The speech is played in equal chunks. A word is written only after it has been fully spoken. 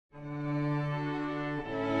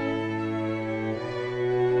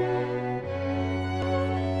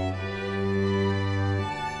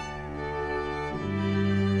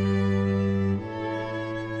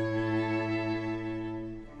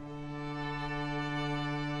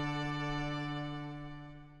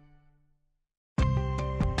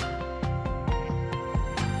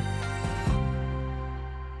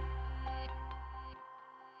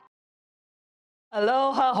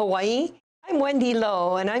Aloha, Hawaii. I'm Wendy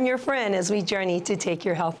Loh, and I'm your friend as we journey to take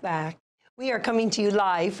your health back. We are coming to you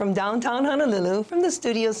live from downtown Honolulu from the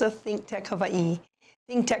studios of ThinkTech Hawaii.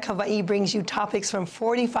 ThinkTech Hawaii brings you topics from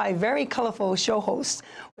 45 very colorful show hosts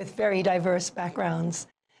with very diverse backgrounds.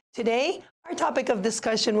 Today, our topic of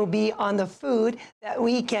discussion will be on the food that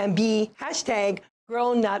we can be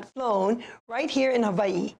 #grown not flown right here in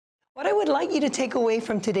Hawaii. What I would like you to take away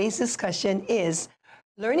from today's discussion is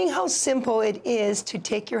learning how simple it is to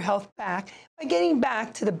take your health back by getting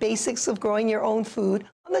back to the basics of growing your own food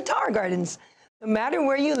on the Tower Gardens. No matter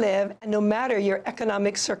where you live and no matter your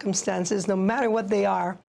economic circumstances, no matter what they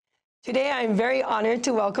are. Today, I'm very honored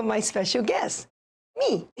to welcome my special guest,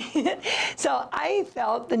 me. So I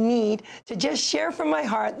felt the need to just share from my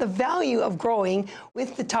heart the value of growing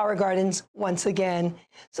with the Tower Gardens once again.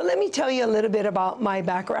 So let me tell you a little bit about my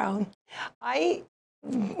background. I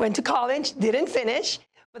went to college, didn't finish,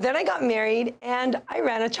 but then I got married and I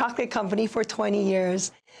ran a chocolate company for 20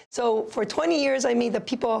 years. So for 20 years, I made the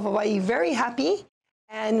people of Hawaii very happy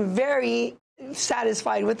and very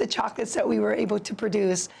satisfied with the chocolates that we were able to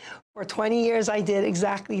produce. For 20 years, I did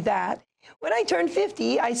exactly that. When I turned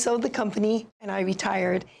 50, I sold the company and I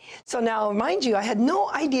retired. So now, mind you, I had no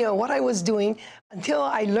idea what I was doing until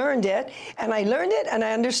I learned it, and I learned it and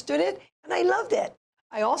I understood it and I loved it.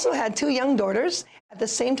 I also had 2 young daughters at the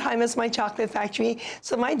same time as my chocolate factory.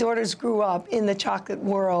 So my daughters grew up in the chocolate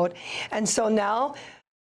world. And so now,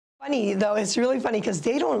 funny though, it's really funny because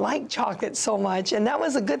they don't like chocolate so much. And that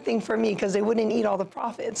was a good thing for me because they wouldn't eat all the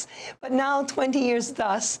profits. But now, 20 years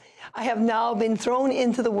thus, I have now been thrown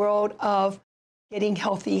into the world of getting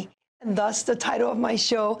healthy. And thus the title of my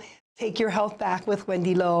show, Take Your Health Back with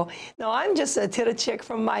Wendy Loh. Now, I'm just a titta chick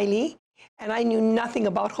from Miley. And I knew nothing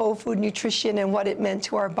about whole food nutrition and what it meant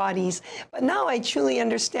to our bodies. But now I truly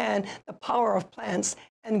understand the power of plants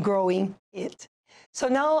and growing it. So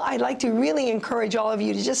now I'd like to really encourage all of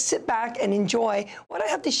you to just sit back and enjoy what I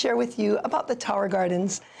have to share with you about the Tower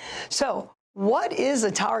Gardens. So what is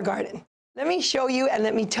a Tower Garden? Let me show you and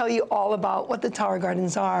let me tell you all about what the Tower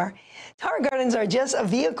Gardens are. Tower Gardens are just a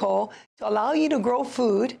vehicle to allow you to grow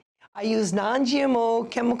food. I use non-GMO,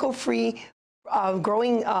 chemical-free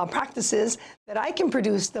growing practices that I can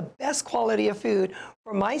produce the best quality of food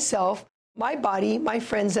for myself, my body, my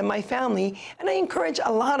friends, and my family. And I encourage a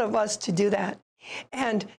lot of us to do that.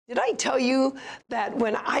 And did I tell you that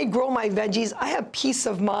when I grow my veggies, I have peace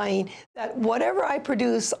of mind that whatever I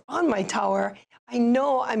produce on my tower, I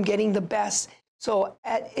know I'm getting the best. So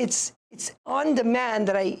it's on demand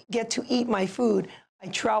that I get to eat my food. I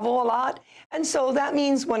travel a lot, and so that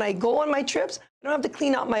means when I go on my trips, I don't have to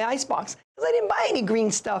clean out my icebox because I didn't buy any green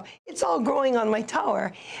stuff. It's all growing on my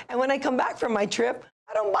tower. And when I come back from my trip,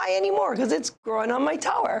 I don't buy any more because it's growing on my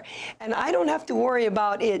tower. And I don't have to worry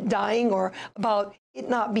about it dying or about it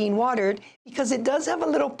not being watered because it does have a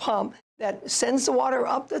little pump that sends the water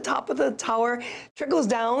up the top of the tower, trickles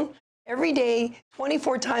down every day,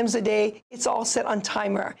 24 times a day. It's all set on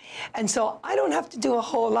timer. And so I don't have to do a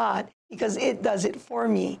whole lot because it does it for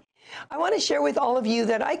me. I want to share with all of you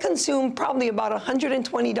that I consume probably about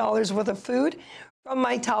 $120 worth of food from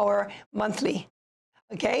my tower monthly.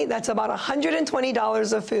 Okay, that's about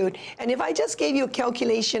 $120 of food. And if I just gave you a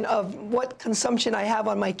calculation of what consumption I have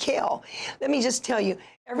on my kale, let me just tell you,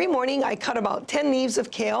 every morning I cut about 10 leaves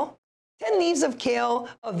of kale, 10 leaves of kale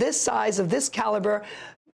of this size, of this caliber,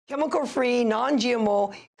 chemical-free,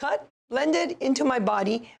 non-GMO, cut, blended into my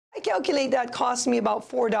body. I calculate that costs me about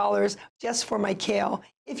 $4 just for my kale,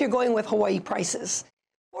 if you're going with Hawaii prices.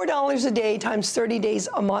 $4 a day times 30 days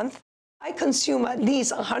a month. I consume at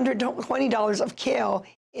least $120 of kale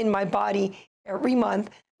in my body every month.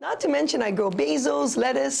 Not to mention I grow basils,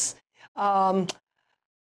 lettuce. I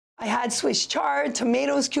had Swiss chard,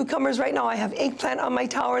 tomatoes, cucumbers. Right now I have eggplant on my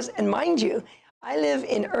towers. And mind you, I live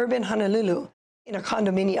in urban Honolulu in a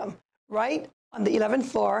condominium, right on the 11th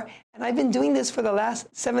floor, and I've been doing this for the last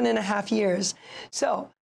 7.5 years. So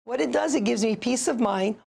what it does, it gives me peace of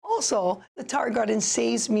mind. Also, the Tower Garden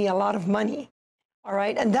saves me a lot of money. All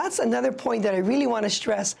right, and that's another point that I really want to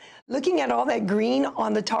stress. Looking at all that green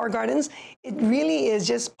on the Tower Gardens, it really is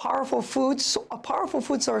just powerful food, a powerful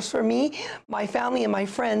food source for me, my family, and my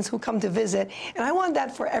friends who come to visit. And I want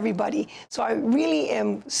that for everybody. So I really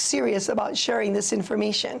am serious about sharing this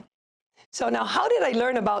information. So now, how did I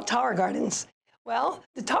learn about Tower Gardens? Well,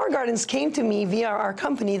 the Tower Gardens came to me via our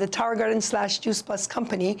company, the Tower Gardens / Juice Plus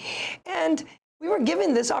company, and we were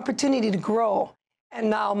given this opportunity to grow. And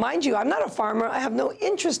now, mind you, I'm not a farmer. I have no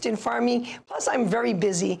interest in farming. Plus, I'm very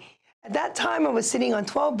busy. At that time, I was sitting on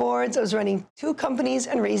 12 boards. I was running 2 companies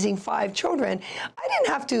and raising 5 children. I didn't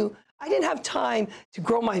have to I didn't have time to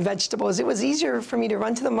grow my vegetables. It was easier for me to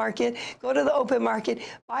run to the market, go to the open market,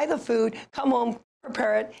 buy the food, come home,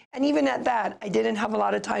 prepare it. And even at that, I didn't have a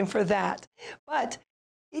lot of time for that. But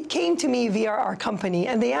it came to me via our company,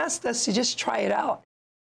 and they asked us to just try it out.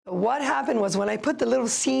 So what happened was when I put the little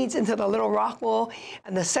seeds into the little rock wool,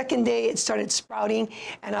 and the second day it started sprouting,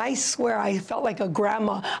 and I swear I felt like a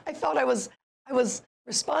grandma. I felt I was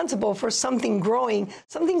responsible for something growing,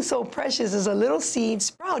 something so precious as a little seed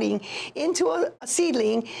sprouting into a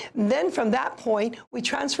seedling. And then from that point, we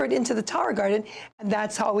transferred into the tower garden, and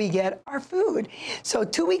that's how we get our food. So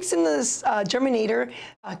 2 weeks in this germinator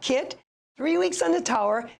kit, 3 weeks on the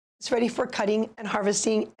tower, it's ready for cutting and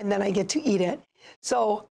harvesting, and then I get to eat it.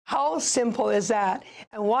 So how simple is that?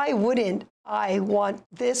 And why wouldn't I want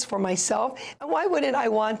this for myself? And why wouldn't I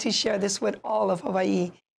want to share this with all of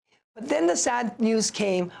Hawaii? But then the sad news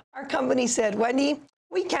came. Our company said, Wendy,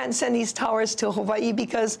 we can't send these towers to Hawaii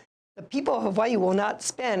because the people of Hawaii will not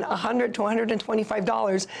spend $100 to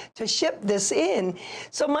 $125 to ship this in.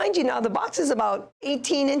 So mind you now, the box is about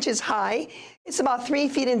 18 inches high. It's about 3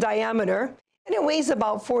 feet in diameter, and it weighs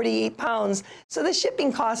about 48 pounds. So the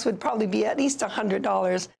shipping cost would probably be at least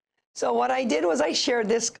 $100. So what I did was I shared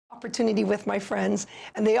this opportunity with my friends,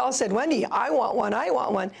 and they all said, Wendy, I want one, I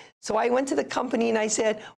want one. So I went to the company and I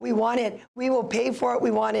said, we want it, we will pay for it,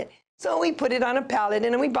 we want it. So we put it on a pallet,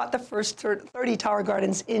 and then we brought the first 30 tower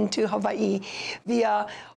gardens into Hawaii via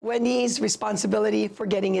Wendy's responsibility for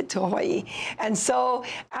getting it to Hawaii. And so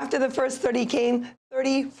after the first 30 came,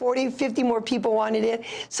 30, 40, 50 more people wanted it.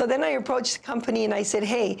 So then I approached the company and I said,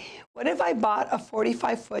 hey, what if I bought a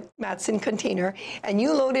 45-foot Matson container and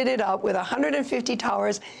you loaded it up with 150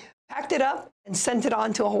 towers, packed it up and sent it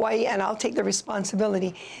on to Hawaii, and I'll take the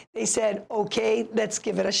responsibility. They said, okay, let's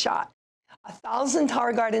give it a shot. 1,000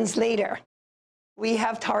 tower gardens later, we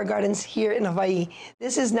have tower gardens here in Hawaii.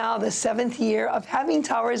 This is now the 7th year of having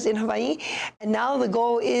towers in Hawaii, and now the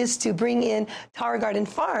goal is to bring in tower garden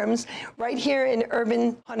farms right here in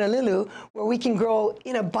urban Honolulu, where we can grow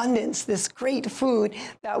in abundance this great food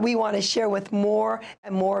that we want to share with more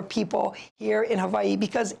and more people here in Hawaii,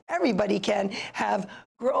 because everybody can have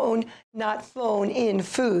grown, not flown in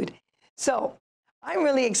food. So I'm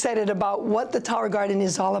really excited about what the tower garden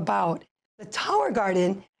is all about. The tower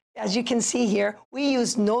garden, as you can see here, we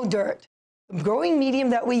use no dirt. The growing medium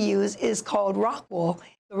that we use is called rock wool.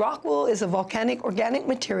 The rock wool is a volcanic organic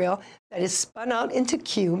material that is spun out into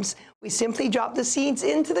cubes. We simply drop the seeds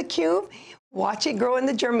into the cube, watch it grow in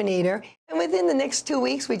the germinator, and within the next 2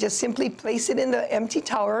 weeks, we just simply place it in the empty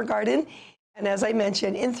tower garden. And as I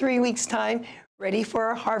mentioned, in 3 weeks' time, ready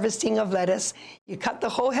for harvesting of lettuce. You cut the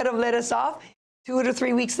whole head of lettuce off. 2 to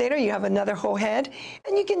 3 weeks later, you have another whole head,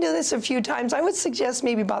 and you can do this a few times. I would suggest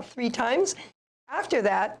maybe about 3 times. After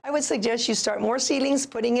that, I would suggest you start more seedlings,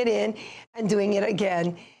 putting it in, and doing it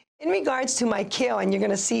again. In regards to my kale, and you're going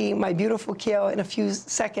to see my beautiful kale in a few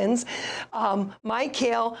seconds, my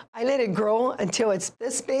kale, I let it grow until it's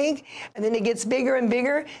this big, and then it gets bigger and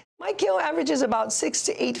bigger. My kale averages about 6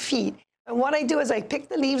 to 8 feet. And what I do is I pick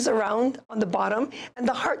the leaves around on the bottom, and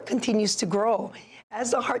the heart continues to grow. As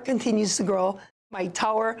the heart continues to grow, my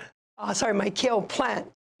kale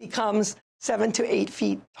plant becomes 7 to 8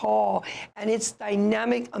 feet tall. And it's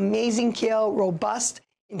dynamic, amazing kale, robust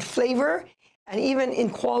in flavor, and even in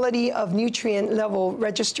quality of nutrient level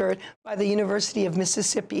registered by the University of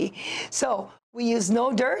Mississippi. So we use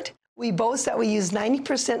no dirt. We boast that we use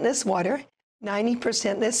 90% less water,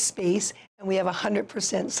 90% less space, and we have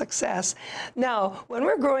 100% success. Now, when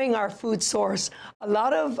we're growing our food source, a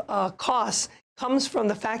lot of costs comes from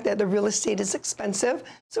the fact that the real estate is expensive,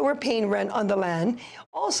 so we're paying rent on the land.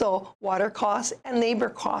 Also, water costs and labor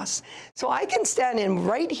costs. So I can stand in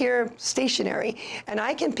right here stationary, and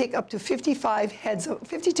I can pick up to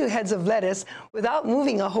 52 heads of lettuce without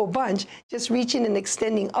moving a whole bunch, just reaching and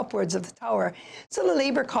extending upwards of the tower. So the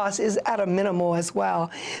labor cost is at a minimal as well.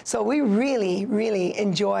 So we really, really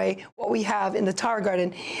enjoy what we have in the tower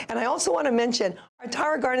garden. And I also want to mention, our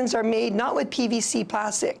tower gardens are made not with PVC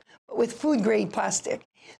plastic, but with food-grade plastic.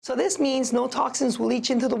 So this means no toxins will leach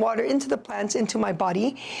into the water, into the plants, into my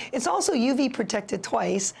body. It's also UV protected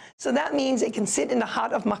twice. So that means it can sit in the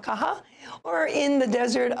hot of Makaha, or in the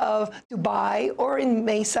desert of Dubai, or in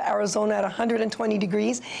Mesa, Arizona at 120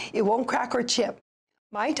 degrees. It won't crack or chip.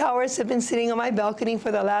 My towers have been sitting on my balcony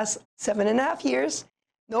for the last 7.5 years.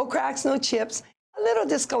 No cracks, no chips. A little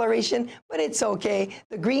discoloration, but it's okay.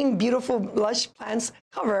 The green, beautiful, lush plants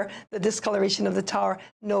cover the discoloration of the tower.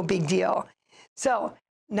 No big deal. So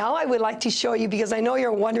now I would like to show you, because I know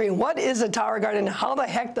you're wondering, what is a tower garden? How the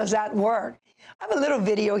heck does that work? I have a little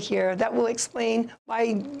video here that will explain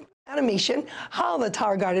my animation how the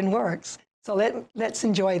tower garden works. So let's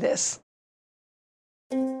enjoy this.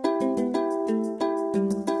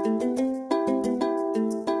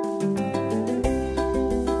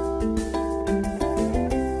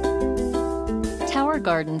 Tower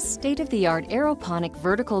Garden's state-of-the-art aeroponic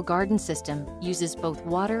vertical garden system uses both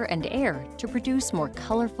water and air to produce more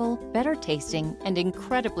colorful, better-tasting, and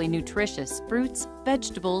incredibly nutritious fruits,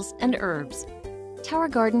 vegetables, and herbs. Tower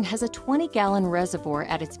Garden has a 20-gallon reservoir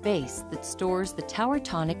at its base that stores the Tower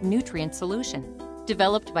Tonic nutrient solution.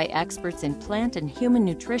 Developed by experts in plant and human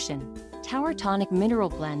nutrition, Tower Tonic Mineral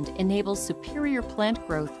Blend enables superior plant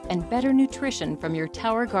growth and better nutrition from your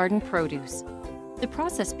Tower Garden produce. The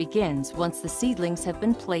process begins once the seedlings have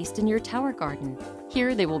been placed in your tower garden.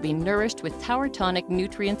 Here they will be nourished with Tower Tonic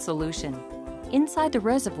nutrient solution. Inside the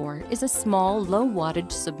reservoir is a small,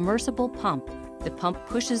 low-wattage submersible pump. The pump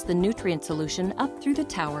pushes the nutrient solution up through the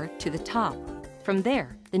tower to the top. From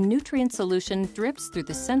there, the nutrient solution drips through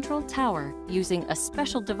the central tower using a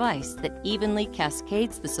special device that evenly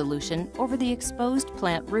cascades the solution over the exposed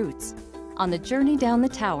plant roots. On the journey down the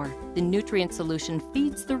tower, the nutrient solution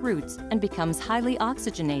feeds the roots and becomes highly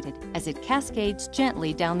oxygenated as it cascades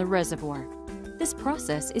gently down the reservoir. This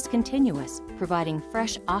process is continuous, providing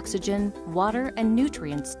fresh oxygen, water, and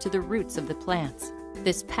nutrients to the roots of the plants.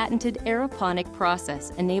 This patented aeroponic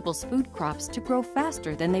process enables food crops to grow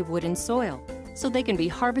faster than they would in soil, so they can be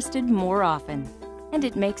harvested more often. And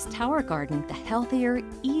it makes Tower Garden the healthier,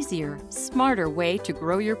 easier, smarter way to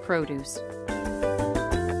grow your produce.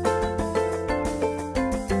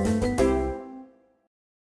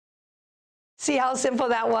 See how simple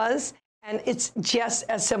that was? And it's just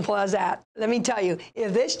as simple as that. Let me tell you,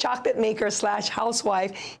 if this chocolate maker /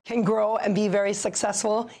 housewife can grow and be very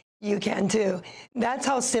successful, you can too. That's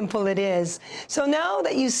how simple it is. So now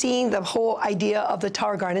that you've seen the whole idea of the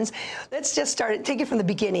tower gardens, let's just take it from the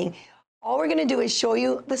beginning. All we're gonna do is show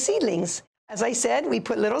you the seedlings. As I said, we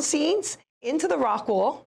put little seeds into the rock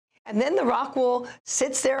wool, and then the rock wool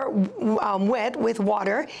sits there wet with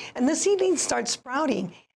water, and the seedlings start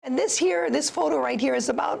sprouting. And this photo right here is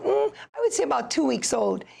about, I would say about 2 weeks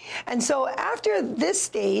old. And so after this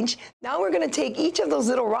stage, now we're gonna take each of those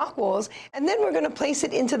little rock wools and then we're gonna place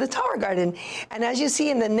it into the tower garden. And as you see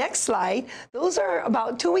in the next slide, those are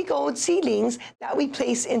about 2-week-old seedlings that we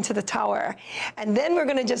place into the tower. And then we're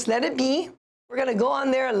gonna just let it be. We're gonna go on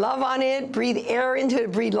there, love on it, breathe air into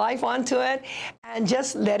it, breathe life onto it, and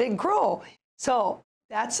just let it grow. So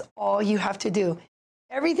that's all you have to do.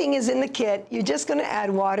 Everything is in the kit. You're just going to add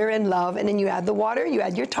water and love, and then you add the water, you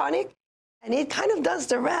add your tonic, and it kind of does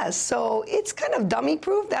the rest. So it's kind of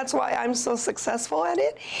dummy-proof. That's why I'm so successful at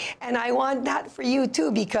it. And I want that for you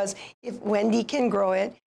too, because if Wendy can grow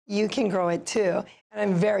it, you can grow it too. And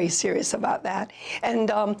I'm very serious about that.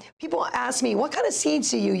 And people ask me, what kind of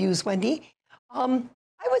seeds do you use, Wendy? I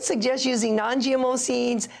would suggest using non-GMO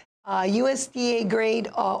seeds, USDA grade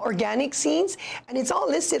organic seeds, and it's all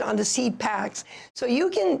listed on the seed packs. So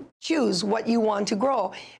you can choose what you want to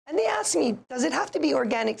grow. And they ask me, does it have to be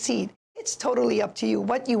organic seed? It's totally up to you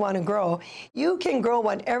what you want to grow. You can grow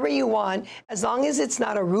whatever you want as long as it's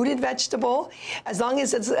not a rooted vegetable, as long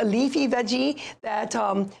as it's a leafy veggie that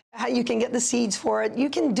you can get the seeds for it. You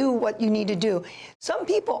can do what you need to do. Some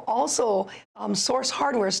people also source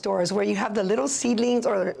hardware stores where you have the little seedlings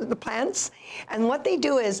or the plants. And what they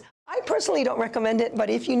do is, I personally don't recommend it, but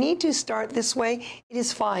if you need to start this way, it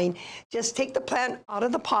is fine. Just take the plant out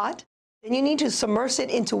of the pot. Then you need to submerge it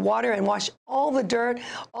into water and wash all the dirt,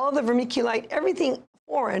 all the vermiculite, everything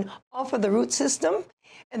foreign off of the root system.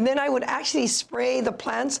 And then I would actually spray the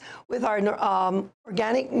plants with our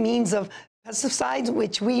organic means of pesticides,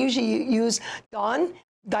 which we usually use Dawn,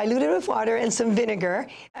 diluted with water and some vinegar.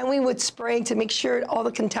 And we would spray to make sure all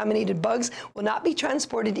the contaminated bugs will not be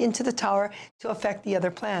transported into the tower to affect the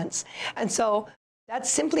other plants. And so that's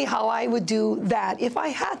simply how I would do that if I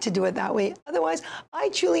had to do it that way. Otherwise, I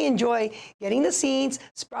truly enjoy getting the seeds,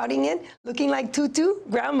 sprouting it, looking like Tutu,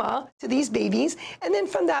 grandma, to these babies, and then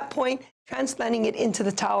from that point, transplanting it into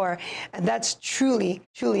the tower. And that's truly,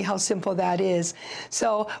 truly how simple that is.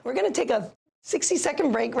 So we're gonna take a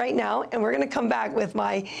 60-second break right now, and we're gonna come back with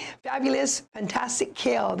my fabulous, fantastic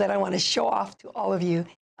kale that I wanna show off to all of you.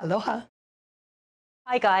 Aloha.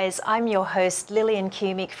 Hi guys, I'm your host Lillian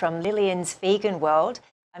Kumick from Lillian's Vegan World.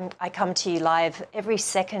 I come to you live every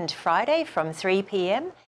second Friday from 3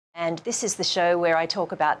 p.m. and this is the show where I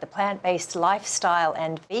talk about the plant-based lifestyle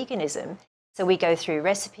and veganism. So we go through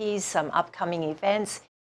recipes, some upcoming events,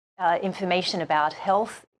 information about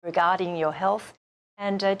health, regarding your health,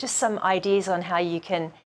 and just some ideas on how you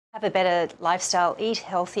can have a better lifestyle, eat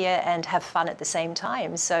healthier and have fun at the same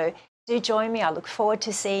time. So do join me. I look forward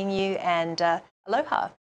to seeing you, and aloha.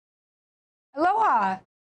 Aloha.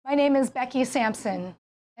 My name is Becky Sampson,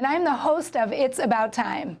 and I'm the host of It's About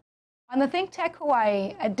Time on the ThinkTech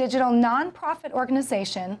Hawaii, a digital nonprofit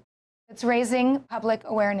organization that's raising public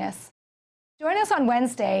awareness. Join us on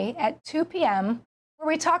Wednesday at 2 p.m. where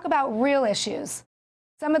we talk about real issues.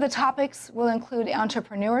 Some of the topics will include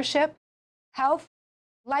entrepreneurship, health,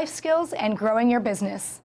 life skills, and growing your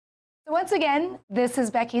business. So once again, this is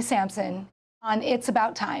Becky Sampson on It's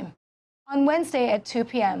About Time on Wednesday at 2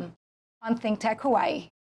 p.m. on ThinkTech Hawaii.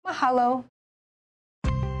 Mahalo.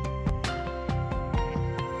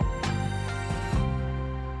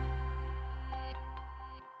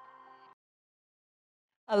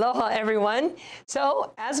 Aloha, everyone.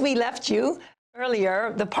 So as we left you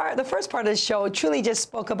earlier, the first part of the show truly just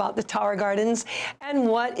spoke about the Tower Gardens and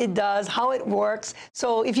what it does, how it works.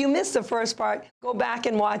 So if you missed the first part, go back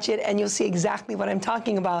and watch it and you'll see exactly what I'm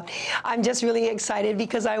talking about. I'm just really excited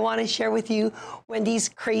because I want to share with you Wendy's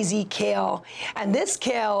crazy kale. And this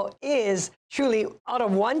kale is truly out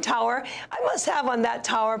of one tower. I must have on that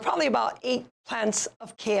tower probably about 8 plants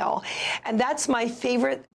of kale. And that's my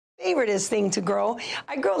favoriteest thing to grow.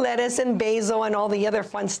 I grow lettuce and basil and all the other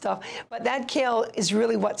fun stuff, but that kale is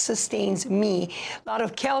really what sustains me. A lot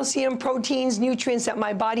of calcium, proteins, nutrients that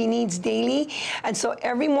my body needs daily. And so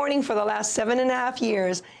every morning for the last 7.5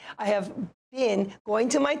 years, I have been going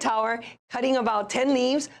to my tower, cutting about 10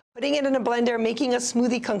 leaves, putting it in a blender, making a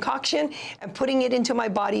smoothie concoction, and putting it into my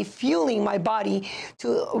body, fueling my body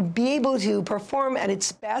to be able to perform at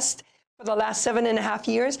its best for the last 7.5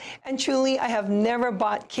 years. And truly, I have never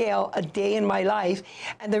bought kale a day in my life.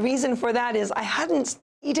 And the reason for that is I hadn't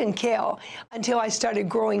eaten kale until I started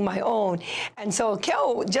growing my own. And so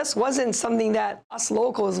kale just wasn't something that us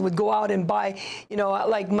locals would go out and buy. You know,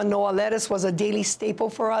 like Manoa lettuce was a daily staple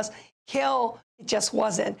for us. Kale, it just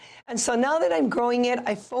wasn't. And so now that I'm growing it,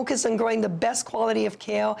 I focus on growing the best quality of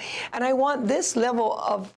kale. And I want this level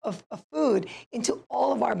of food into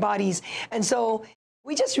all of our bodies. And so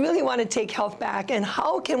we just really want to take health back. And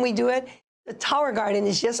how can we do it? The Tower Garden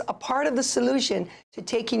is just a part of the solution to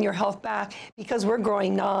taking your health back because we're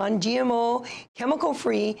growing non-GMO,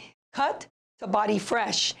 chemical-free, cut to body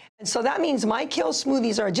fresh. And so that means my kale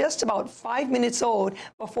smoothies are just about 5 minutes old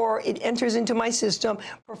before it enters into my system,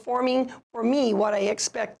 performing for me how I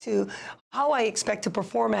expect to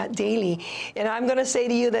perform at daily. And I'm going to say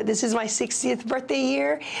to you that this is my 60th birthday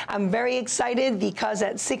year. I'm very excited because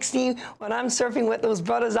at 60, when I'm surfing with those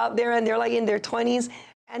brothers out there and they're like in their 20s,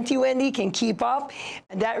 Auntie Wendy can keep up,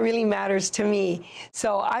 and that really matters to me.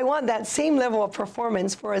 So I want that same level of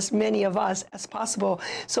performance for as many of us as possible.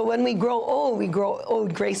 So when we grow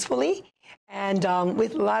old gracefully and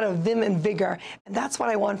with a lot of vim and vigor, and that's what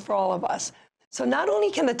I want for all of us. So not only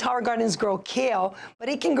can the Tower Gardens grow kale, but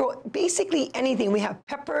it can grow basically anything. We have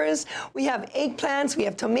peppers, we have eggplants, we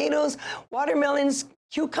have tomatoes, watermelons,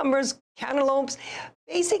 cucumbers, cantaloupes.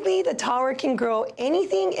 Basically, the tower can grow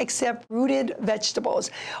anything except rooted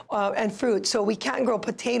vegetables and fruit. So we can't grow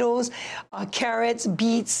potatoes, carrots,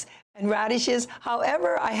 beets, and radishes.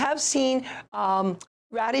 However, I have seen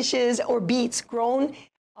radishes or beets grown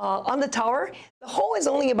on the tower. The hole is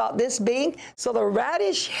only about this big, so the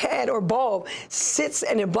radish head or bulb sits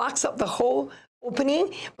and it blocks up the whole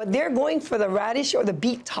opening, but they're going for the radish or the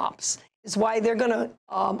beet tops, is why they're going to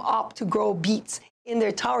opt to grow beets in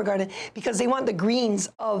their tower garden, because they want the greens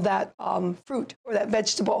of that fruit or that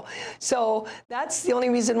vegetable. So that's the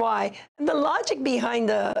only reason why. And the logic behind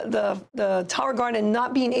the tower garden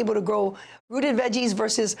not being able to grow rooted veggies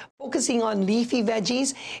versus focusing on leafy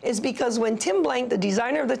veggies is because when Tim Blank, the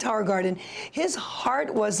designer of the tower garden, his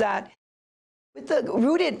heart was that with the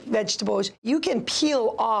rooted vegetables, you can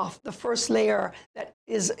peel off the first layer that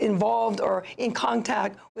is involved or in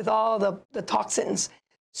contact with all the toxins.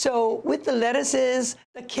 So with the lettuces,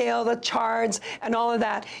 the kale, the chards, and all of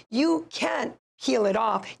that, you can't peel it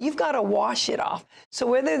off. You've got to wash it off. So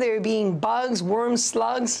whether they're being bugs, worms,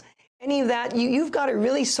 slugs, any of that, you've got to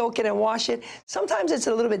really soak it and wash it. Sometimes it's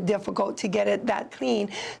a little bit difficult to get it that clean.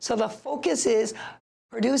 So the focus is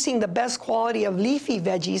producing the best quality of leafy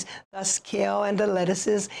veggies, the kale and the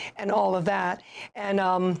lettuces and all of that. And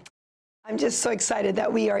I'm just so excited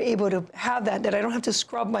that we are able to have that I don't have to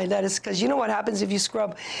scrub my lettuce, because you know what happens if you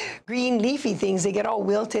scrub green leafy things, they get all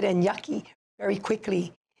wilted and yucky very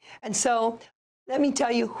quickly. And so let me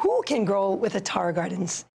tell you who can grow with the Tower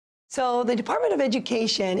Gardens. So the Department of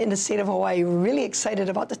Education in the state of Hawaii, we're really excited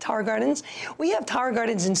about the Tower Gardens. We have Tower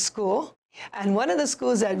Gardens in school. And one of the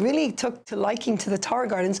schools that really took to liking to the Tower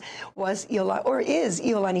Gardens was is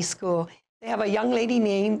Iolani School. They have a young lady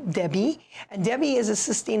named Debbie, and Debbie is a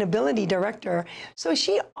sustainability director. So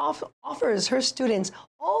she offers her students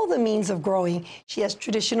all the means of growing. She has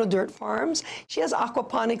traditional dirt farms. She has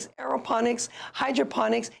aquaponics, aeroponics,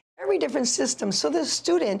 hydroponics, every different system. So the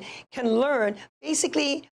student can learn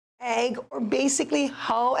basically ag, or basically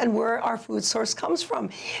how and where our food source comes from.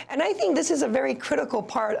 And I think this is a very critical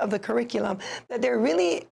part of the curriculum, that they're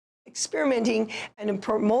really experimenting and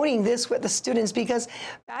promoting this with the students, because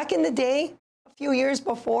back in the day, a few years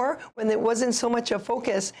before, when there wasn't so much a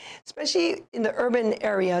focus, especially in the urban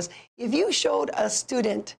areas, if you showed a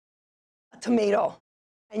student a tomato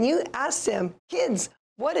and you asked them, kids,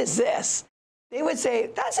 what is this? They would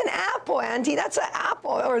say, that's an apple, Auntie, that's an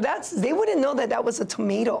apple, or they wouldn't know that that was a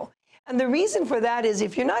tomato. And the reason for that is,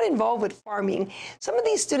 if you're not involved with farming, some of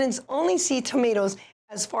these students only see tomatoes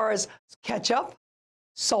as far as ketchup,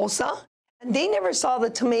 salsa, and they never saw the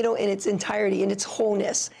tomato in its entirety, in its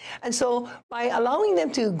wholeness. And so by allowing them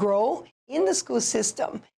to grow in the school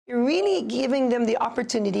system, you're really giving them the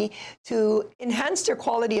opportunity to enhance their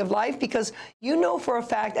quality of life, because you know for a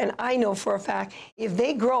fact, and I know for a fact, if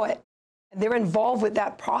they grow it, and they're involved with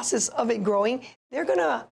that process of it growing, they're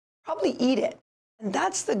gonna probably eat it. And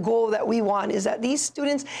that's the goal that we want, is that these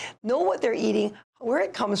students know what they're eating, where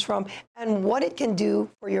it comes from, and what it can do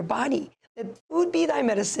for your body. That food be thy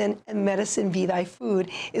medicine and medicine be thy food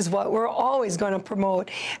is what we're always going to promote.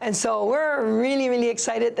 And so we're really, really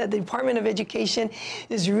excited that the Department of Education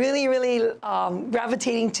is really, really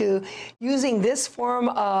gravitating to using this form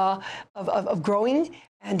of growing.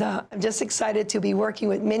 And I'm just excited to be working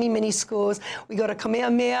with many, many schools. We go to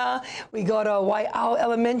Kamehameha, we go to Wai'au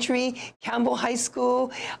Elementary, Campbell High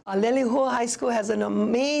School, Lelihua High School has an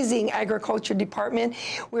amazing agriculture department.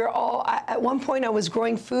 We're all, at one point I was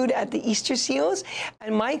growing food at the Easter Seals,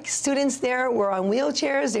 and my students there were on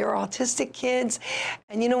wheelchairs, they were autistic kids.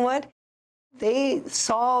 And you know what? They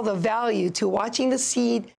saw the value to watching the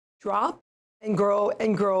seed drop and grow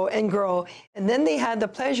and grow and grow. And then they had the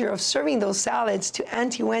pleasure of serving those salads to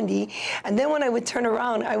Auntie Wendy. And then when I would turn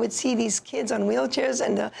around, I would see these kids on wheelchairs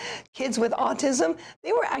and the kids with autism,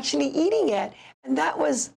 they were actually eating it. And that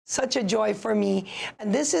was such a joy for me.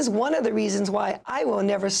 And this is one of the reasons why I will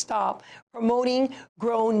never stop promoting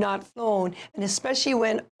grown, not flown. And especially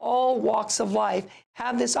when all walks of life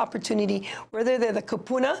have this opportunity, whether they're the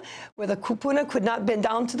kupuna, where the kupuna could not bend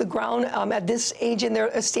down to the ground at this age in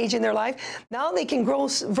their stage in their life, now they can grow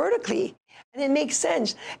vertically. And it makes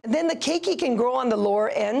sense. And then the keiki can grow on the lower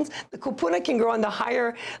end, the kupuna can grow on the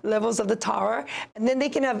higher levels of the tower, and then they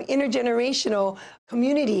can have intergenerational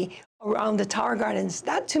community around the tower gardens.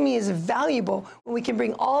 That to me is valuable, when we can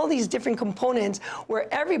bring all these different components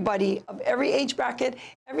where everybody of every age bracket,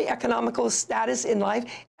 every economical status in life,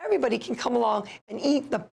 everybody can come along and eat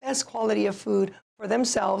the best quality of food for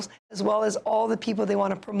themselves, as well as all the people they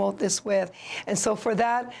want to promote this with. And so for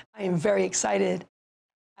that, I am very excited.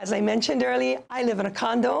 As I mentioned earlier, I live in a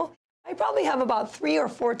condo. I probably have about 3 or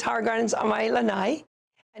 4 tower gardens on my lanai,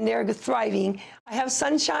 and they're thriving. I have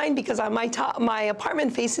sunshine because my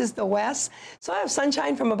apartment faces the west. So I have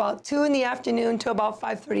sunshine from about 2 in the afternoon to about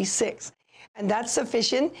 5:36. And that's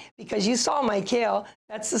sufficient, because you saw my kale.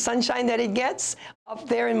 That's the sunshine that it gets up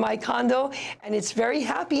there in my condo. And it's very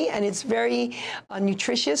happy, and it's very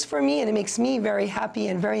nutritious for me, and it makes me very happy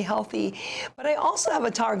and very healthy. But I also have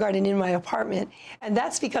a tower garden in my apartment, and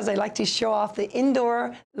that's because I like to show off the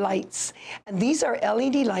indoor lights. And these are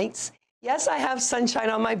LED lights. Yes, I have sunshine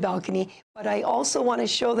on my balcony, but I also want to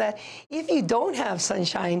show that if you don't have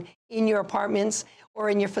sunshine in your apartments or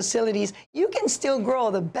in your facilities, you can still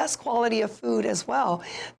grow the best quality of food as well.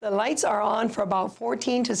 The lights are on for about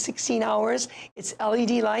 14 to 16 hours. It's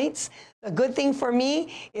LED lights. The good thing for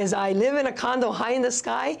me is I live in a condo high in the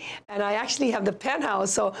sky, and I actually have the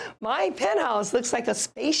penthouse. So my penthouse looks like a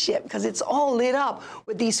spaceship because it's all lit up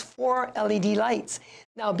with these 4 LED lights.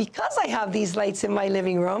 Now, because I have these lights in my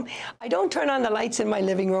living room, I don't turn on the lights in my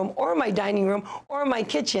living room or my dining room or my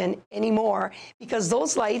kitchen anymore, because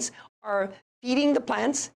those lights are feeding the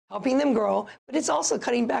plants, helping them grow, but it's also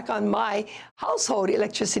cutting back on my household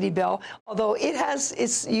electricity bill, although it has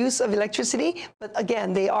its use of electricity. But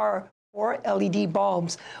again, they are 4 LED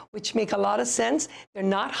bulbs, which make a lot of sense. They're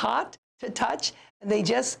not hot to touch, and they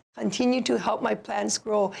just continue to help my plants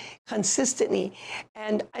grow consistently.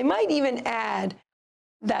 And I might even add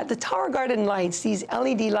that the tower garden lights, these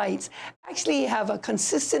LED lights, actually have a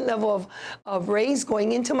consistent level of rays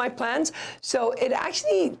going into my plants. So it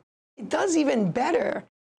does even better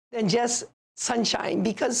than just sunshine,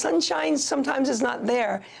 because sunshine sometimes is not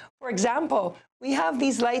there. For example, we have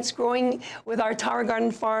these lights growing with our tower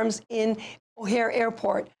garden farms in O'Hare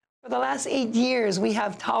Airport. For the last 8 years, we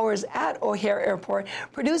have towers at O'Hare Airport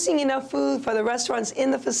producing enough food for the restaurants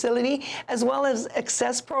in the facility, as well as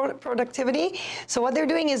excess productivity. So what they're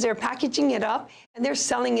doing is they're packaging it up and they're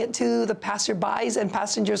selling it to the passerbys and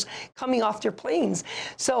passengers coming off their planes.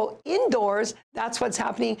 So indoors, that's what's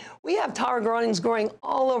happening. We have tower gardens growing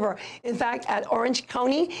all over. In fact, at Orange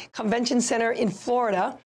County Convention Center in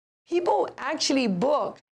Florida, people actually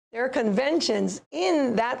book their conventions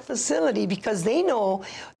in that facility because they know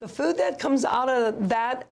the food that comes out of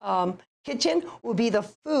that kitchen will be the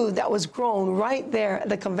food that was grown right there at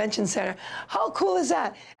the convention center. How cool is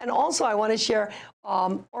that? And also I want to share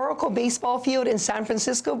Oracle Baseball Field in San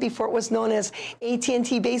Francisco, before it was known as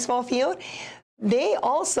AT&T Baseball Field. They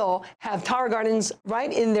also have tower gardens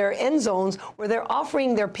right in their end zones where they're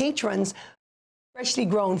offering their patrons freshly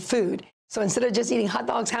grown food. So instead of just eating hot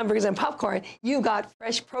dogs, hamburgers, and popcorn, you've got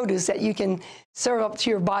fresh produce that you can serve up to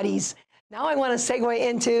your bodies. Now I want to segue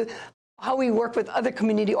into how we work with other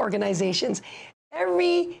community organizations.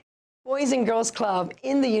 Every Boys and Girls Club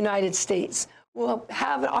in the United States will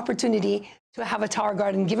have an opportunity to have a tower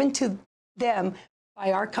garden given to them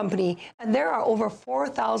by our company. And there are over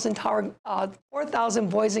 4,000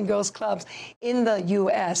 Boys and Girls Clubs in the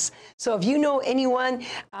U.S. So if you know anyone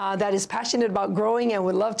that is passionate about growing and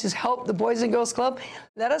would love to help the Boys and Girls Club,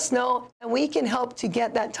 let us know, and we can help to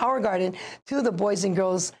get that tower garden to the Boys and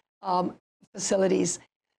Girls facilities.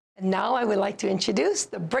 And now I would like to introduce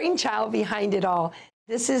the brainchild behind it all.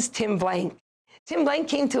 This is Tim Blank. Tim Blank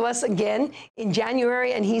came to us again in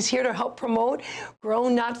January, and he's here to help promote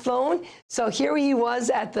Grown Not Flown. So here he was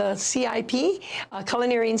at the CIP,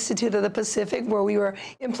 Culinary Institute of the Pacific, where we were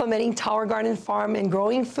implementing tower garden farm and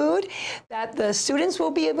growing food that the students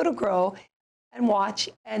will be able to grow and watch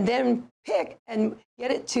and then pick and get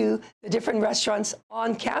it to the different restaurants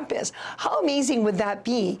on campus. How amazing would that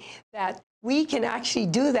be that we can actually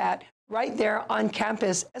do that right there on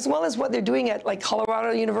campus, as well as what they're doing at like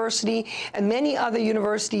Colorado University and many other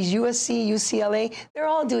universities, USC, UCLA, they're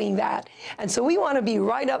all doing that. And so we want to be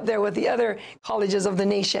right up there with the other colleges of the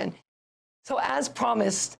nation. So as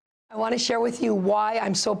promised, I want to share with you why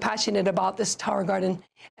I'm so passionate about this tower garden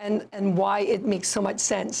and why it makes so much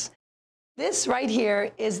sense. This right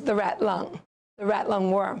here is the rat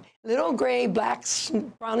lung worm, little gray, black,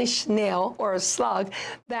 brownish snail or a slug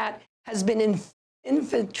that has been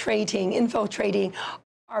infiltrating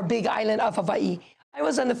our big island of Hawaii. I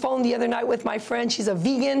was on the phone the other night with my friend. She's a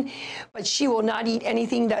vegan, but she will not eat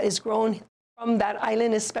anything that is grown from that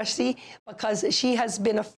island, especially because she has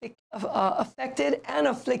been affected and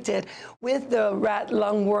afflicted with the rat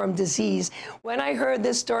lungworm disease. When I heard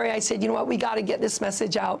this story, I said, you know what, we got to get this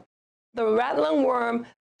message out. The rat lungworm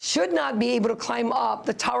should not be able to climb up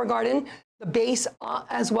the tower garden, the base,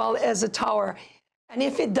 as well as the tower. And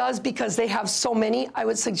if it does, because they have so many, I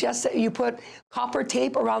would suggest that you put copper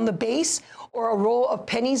tape around the base or a roll of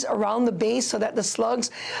pennies around the base so that the slugs,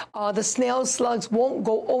 the snail slugs won't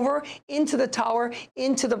go over into the tower,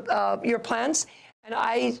 into your plants. And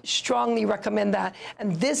I strongly recommend that.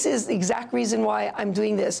 And this is the exact reason why I'm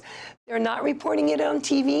doing this. They're not reporting it on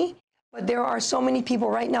TV. But there are so many people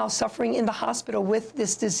right now suffering in the hospital with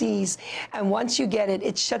this disease. And once you get it,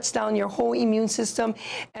 it shuts down your whole immune system.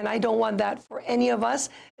 And I don't want that for any of us,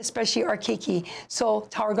 especially our keiki. So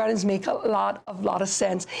tower gardens make a lot of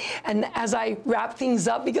sense. And as I wrap things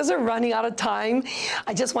up, because we're running out of time,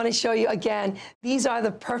 I just want to show you again, these are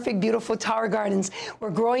the perfect, beautiful tower gardens. We're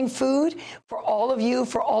growing food for all of you,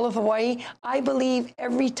 for all of Hawaii. I believe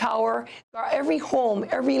every tower, every home,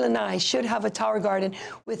 every lanai should have a tower garden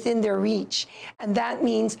within their reach. And that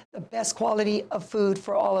means the best quality of food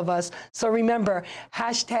for all of us. So remember,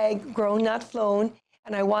 hashtag Grown Not Flown.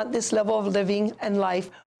 And I want this level of living and life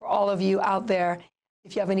for all of you out there.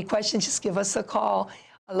 If you have any questions, just give us a call.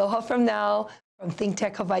 Aloha from now, from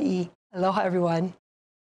ThinkTech Hawaii. Aloha, everyone.